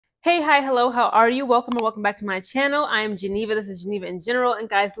Hey, hi, hello, how are you? Welcome or welcome back to my channel. I am Geneva. This is Geneva in general. And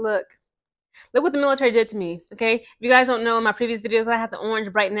guys, look what the military did to me. Okay, if you guys don't know, in my previous videos, I had the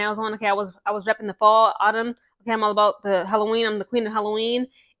orange bright nails on. Okay, I was repping the fall, autumn. Okay, I'm all about the Halloween. I'm the queen of Halloween,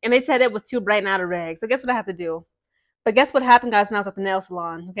 and they said it was too bright and out of rag. So guess what I have to do? But guess what happened, guys? When I was at the nail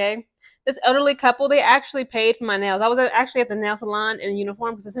salon. Okay, this elderly couple, they actually paid for my nails. I was actually at the nail salon in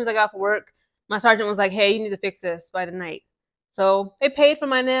uniform because as soon as I got off of work, my sergeant was like, "Hey, you need to fix this by tonight." So they paid for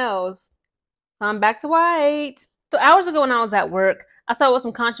my nails. So I'm back to white. So hours ago when I was at work, I saw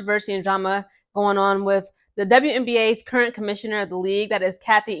some controversy and drama going on with the WNBA's current commissioner of the league, that is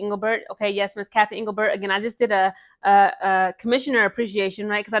Cathy Englebert. Okay, yes, Miss Cathy Englebert. Again, I just did a commissioner appreciation,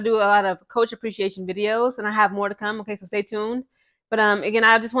 right? Because I do a lot of coach appreciation videos, and I have more to come. Okay, so stay tuned. But again,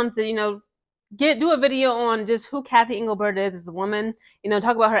 I just wanted to, do a video on just who Cathy Englebert is as a woman.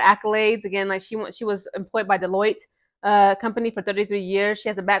 Talk about her accolades. Again, like she was employed by Deloitte company for 33 years. She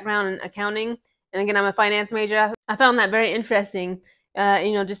has a background in accounting. And again, I'm a finance major. I found that very interesting.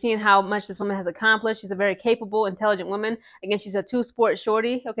 Just seeing how much this woman has accomplished. She's a very capable, intelligent woman. Again, she's a two-sport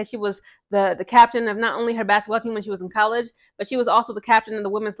shorty. Okay, she was the captain of not only her basketball team when she was in college, but she was also the captain of the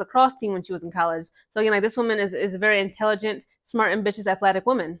women's lacrosse team when she was in college. So again, like this woman is a very intelligent, smart, ambitious, athletic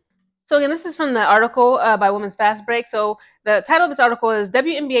woman. So again, this is from the article by Women's Fast Break. So the title of this article is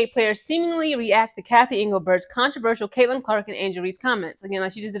WNBA players seemingly react to Cathy Englebert's controversial Caitlin Clark and Angel Reese comments. Again,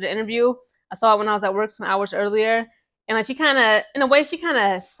 like she just did an interview. I saw it when I was at work some hours earlier. And like she kind of, in a way, she kind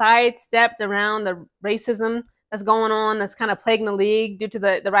of sidestepped around the racism that's going on, that's kind of plaguing the league due to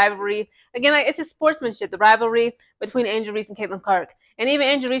the rivalry. Again, like it's just sportsmanship, the rivalry between Angel Reese and Caitlin Clark. And even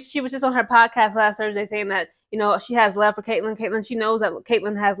Angel Reese, she was just on her podcast last Thursday saying that, she has love for Caitlin. Caitlin, she knows that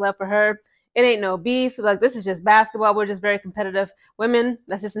Caitlin has love for her. It ain't no beef. Like, this is just basketball. We're just very competitive women.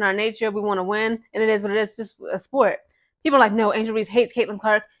 That's just in our nature. We want to win. And it is what it is. It's just a sport. People are like, no, Angel Reese hates Caitlin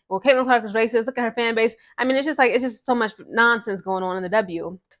Clark. Well, Caitlin Clark is racist. Look at her fan base. I mean, it's just so much nonsense going on in the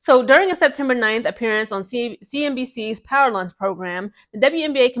W. So during a September 9th appearance on CNBC's Power Lunch program, the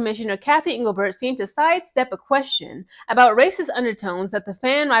WNBA commissioner Cathy Englebert seemed to sidestep a question about racist undertones that the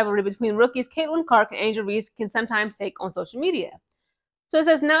fan rivalry between rookies Caitlin Clark and Angel Reese can sometimes take on social media. So it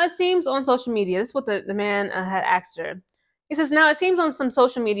says, now it seems on social media, this is what the man had asked her. He says, now it seems on some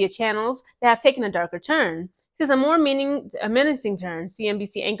social media channels they have taken a darker turn. This is a menacing turn,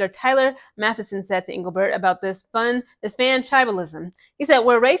 CNBC anchor Tyler Matheson said to Englebert about this fan tribalism. He said,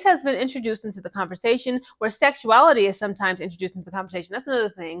 where race has been introduced into the conversation, where sexuality is sometimes introduced into the conversation. That's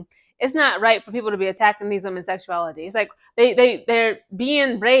another thing. It's not right for people to be attacking these women's sexuality. It's like they're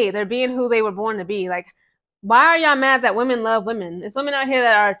being brave. They're being who they were born to be. Like, why are y'all mad that women love women? There's women out here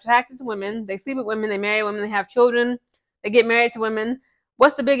that are attracted to women. They sleep with women. They marry women. They have children. They get married to women.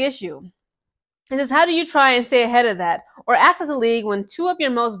 What's the big issue? It says, how do you try and stay ahead of that or act as a league when two of your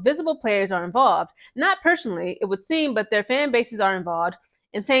most visible players are involved? Not personally, it would seem, but their fan bases are involved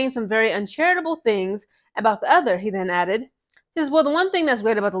in saying some very uncharitable things about the other, he then added. He says, well, the one thing that's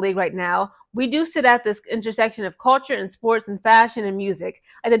great about the league right now, we do sit at this intersection of culture and sports and fashion and music.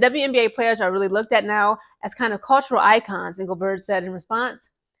 Like the WNBA players are really looked at now as kind of cultural icons, Englebert said in response.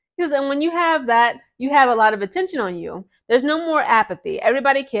 He says, and when you have that, you have a lot of attention on you. There's no more apathy.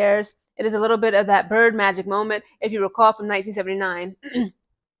 Everybody cares. It is a little bit of that bird magic moment, if you recall, from 1979,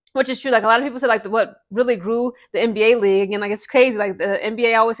 which is true. Like a lot of people said, like what really grew the NBA league, and like it's crazy. Like the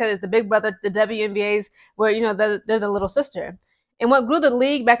NBA always said, it's the big brother. The WNBA's where they're the little sister. And what grew the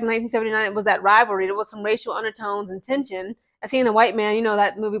league back in 1979 was that rivalry. There was some racial undertones and tension. I seen a white man,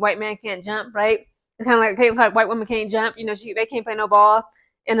 that movie White Man Can't Jump, right? It's kind of like, okay, white women can't jump. They can't play no ball.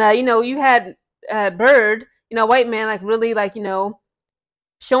 And you had Bird, white man, like really like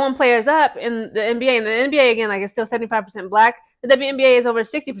showing players up in the NBA. And the NBA, again, like it's still 75% black. The WNBA is over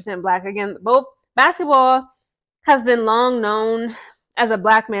 60% black. Again, both basketball has been long known as a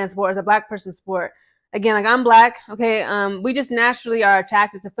black man's sport, as a black person's sport. Again, like I'm black, okay, we just naturally are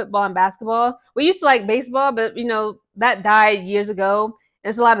attracted to football and basketball. We used to like baseball, but that died years ago. And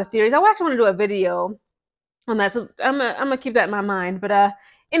it's a lot of theories. I actually want to do a video on that, so I'm gonna keep that in my mind. But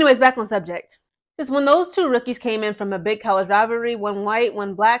anyways, back on subject. Because when those two rookies came in from a big college rivalry, one white,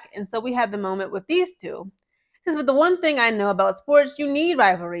 one black, and so we have the moment with these two. Because but the one thing I know about sports, you need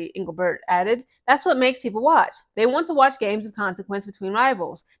rivalry, Englebert added. That's what makes people watch. They want to watch games of consequence between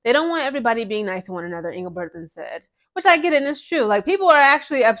rivals. They don't want everybody being nice to one another, Englebert then said. Which I get it, and it's true. Like, people are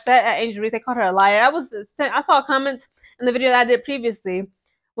actually upset at Angel Reese. They called her a liar. I saw comments in the video that I did previously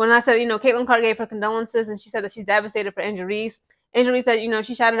when I said, Caitlin Clark gave her condolences, and she said that she's devastated for Angel Reese. Angel Reese said,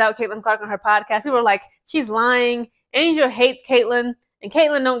 she shouted out Caitlin Clark on her podcast. People were like, she's lying. Angel hates Caitlin, and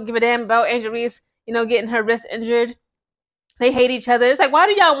Caitlin don't give a damn about Angel Reese, getting her wrist injured. They hate each other. It's like, why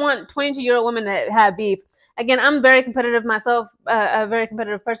do y'all want 22-year-old women to have beef? Again, I'm very competitive myself, a very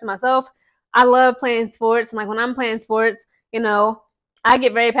competitive person myself. I love playing sports. And like when I'm playing sports, I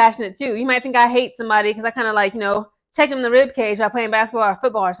get very passionate too. You might think I hate somebody because I kind of like, check them in the rib cage while playing basketball or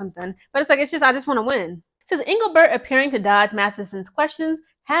football or something. But it's like, I just want to win. It says Englebert appearing to dodge Matheson's questions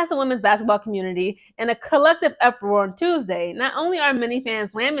has the women's basketball community in a collective uproar on Tuesday. Not only are many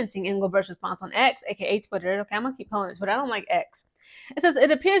fans lamenting Englebert's response on X, aka Twitter. Okay, I'm gonna keep calling it Twitter. I don't like X. It says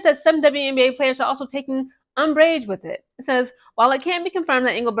it appears that some WNBA players are also taking umbrage with it. It says, while it can't be confirmed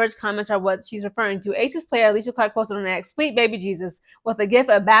that Englebert's comments are what she's referring to, Aces player Alicia Clark posted on X, "Sweet baby Jesus," with a gif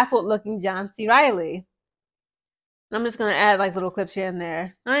of baffled-looking John C. Reilly. I'm just going to add like little clips here and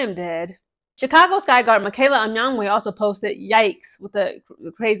there. I am dead. Chicago Sky guard Michaela Anyangwe also posted "Yikes" with a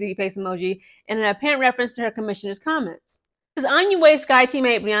crazy face emoji and an apparent reference to her commissioner's comments. It says Anyangwe Sky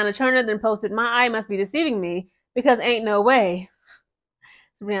teammate Brianna Turner then posted, "My eye must be deceiving me because ain't no way."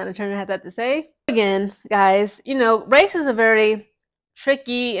 Brianna Turner had that to say. Again, guys, race is a very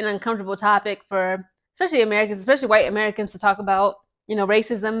tricky and uncomfortable topic for especially Americans, especially white Americans, to talk about.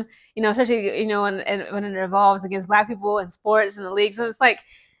 Racism, especially, when it revolves against Black people in sports and the leagues. So it's like,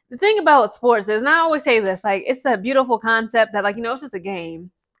 the thing about sports is, and I always say this, like, it's a beautiful concept that, like, it's just a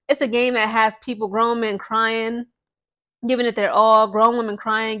game. It's a game that has people, grown men crying, giving it their all, grown women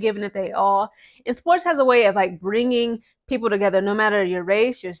crying, giving it their all. And sports has a way of, like, bringing people together, no matter your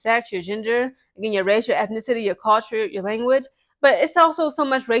race, your sex, your gender, again, your race, your ethnicity, your culture, your language. But it's also so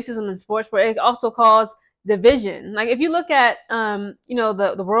much racism in sports where it also causes division. Like if you look at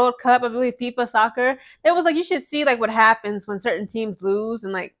the World Cup, I believe FIFA soccer, it was like, you should see like what happens when certain teams lose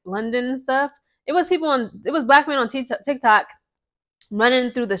in like London and stuff. It was Black men on TikTok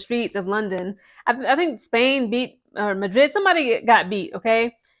running through the streets of London. I think Spain beat, or Madrid, somebody got beat,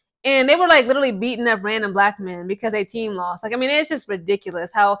 okay? And they were like literally beating up random Black men because their team lost. Like, I mean, it's just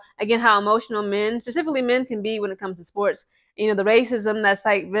ridiculous how emotional men, specifically men, can be when it comes to sports. The racism that's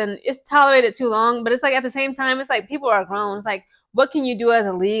like it's tolerated too long, but it's like at the same time, it's like people are grown. It's like, what can you do as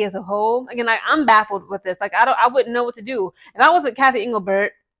a league as a whole? Again, like I'm baffled with this. Like I wouldn't know what to do. If I was a Cathy Englebert,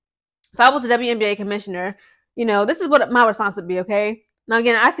 if I was a WNBA commissioner, this is what my response would be, okay? Now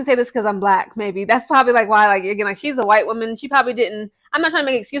again, I can say this because I'm Black, maybe. That's probably like why, like again, like she's a white woman. She probably didn't, I'm not trying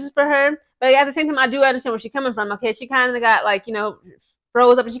to make excuses for her, but at the same time, I do understand where she's coming from. Okay, she kind of got like,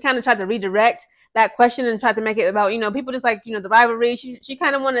 froze up and she kind of tried to redirect that question and tried to make it about, people just like, the rivalry. She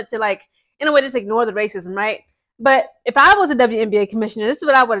kind of wanted to like, in a way, just ignore the racism, right? But if I was a WNBA commissioner, this is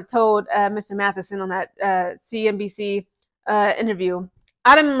what I would have told Mr. Matheson on that CNBC interview.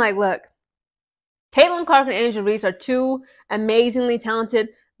 I'd have been like, look, Caitlin Clark and Angel Reese are two amazingly talented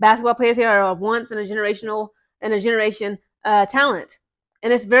basketball players here, are once in a generation talent.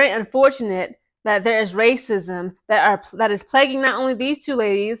 And it's very unfortunate that there is racism that is plaguing not only these two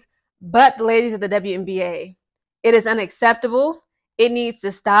ladies, but the ladies of the WNBA. It is unacceptable. It needs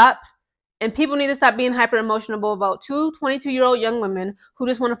to stop. And people need to stop being hyper emotional about two 22-year-old young women who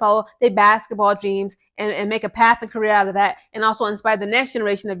just want to follow their basketball dreams and make a path and career out of that, and also inspire the next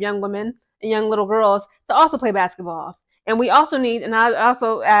generation of young women and young little girls to also play basketball. And we also need, and I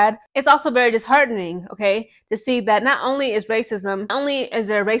also add, it's also very disheartening, okay, to see that not only is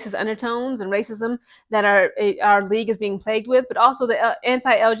there racist undertones and racism that our league is being plagued with, but also the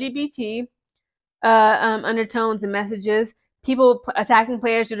anti-LGBT undertones and messages, people attacking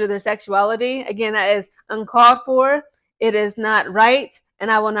players due to their sexuality. Again, that is uncalled for. It is not right,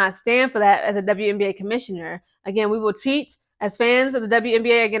 and I will not stand for that as a WNBA commissioner. Again, we will treat, as fans of the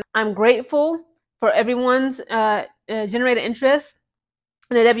WNBA, again, I'm grateful for everyone's generated interest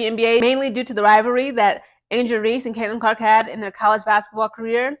in the WNBA, mainly due to the rivalry that Angel Reese and Caitlin Clark had in their college basketball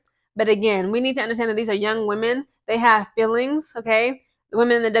career. But again, we need to understand that these are young women. They have feelings, okay? The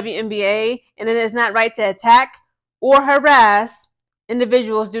women in the WNBA, and it is not right to attack or harass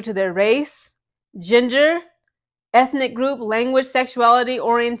individuals due to their race, gender, ethnic group, language, sexuality,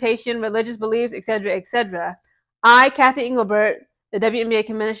 orientation, religious beliefs, etc., etc. I, Cathy Englebert, the WNBA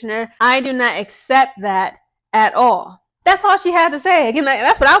commissioner, I do not accept that at all. That's all she had to say. Again, like,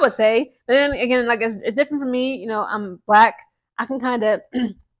 that's what I would say. But then again, like it's different for me. I'm Black. I can kind of,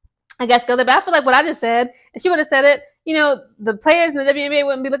 I guess, go there. But I feel like what I just said, if she would have said it, the players in the WNBA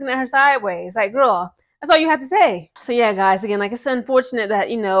wouldn't be looking at her sideways. Like, girl, that's all you have to say. So yeah, guys, again, like it's unfortunate that,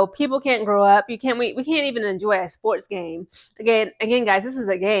 people can't grow up. We can't even enjoy a sports game. Again, guys, this is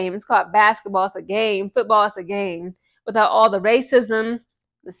a game. It's called basketball. It's a game. Football is a game. Without all the racism,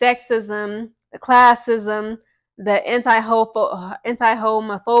 the sexism, the classism, the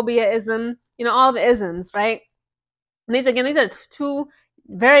anti-homophobiaism, all the isms, right? And these are two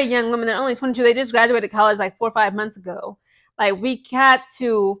very young women. They're only 22. They just graduated college like 4 or 5 months ago. Like, we got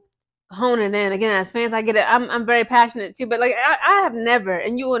to hone it in. Again, as fans, I get it. I'm very passionate too, but like I have never,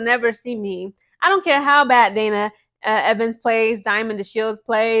 and you will never see me. I don't care how bad Dana Evans plays, Diamond DeShields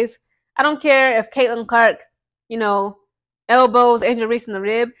plays. I don't care if Caitlin Clark, you know, elbows Angel Reese in the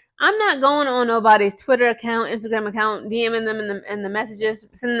rib. I'm not going on nobody's Twitter account, Instagram account, DMing them in the messages,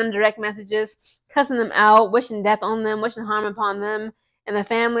 sending them direct messages, cussing them out, wishing death on them, wishing harm upon them and the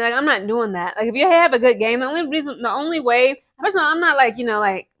family. Like, I'm not doing that. Like, if you have a good game, the only way, first of all, I'm not like,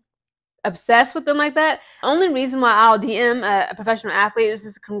 like obsessed with them like that. The only reason why I'll DM a professional athlete is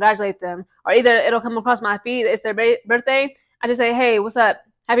just to congratulate them, or either it'll come across my feed, it's their birthday. I just say, hey, what's up?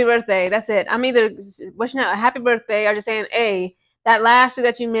 Happy birthday. That's it. I'm either wishing out a happy birthday or just saying, hey, that last tweet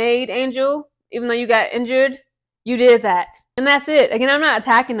that you made, Angel, even though you got injured, you did that. And that's it. Again, I'm not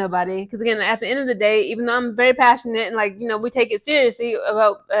attacking nobody, because again, at the end of the day, even though I'm very passionate and like, we take it seriously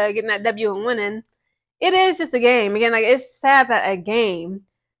about getting that W and winning, it is just a game. Again, like, it's sad that a game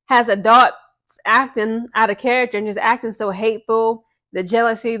has adults acting out of character and just acting so hateful, the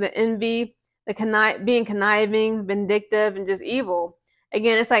jealousy, the envy, the being conniving, vindictive, and just evil.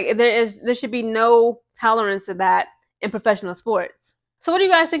 Again, it's like there should be no tolerance of that in professional sports. So what do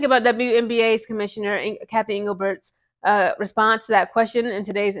you guys think about WNBA's commissioner, Cathy Englebert's response to that question in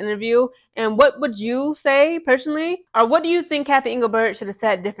today's interview? And what would you say personally? Or what do you think Cathy Englebert should have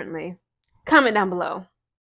said differently? Comment down below.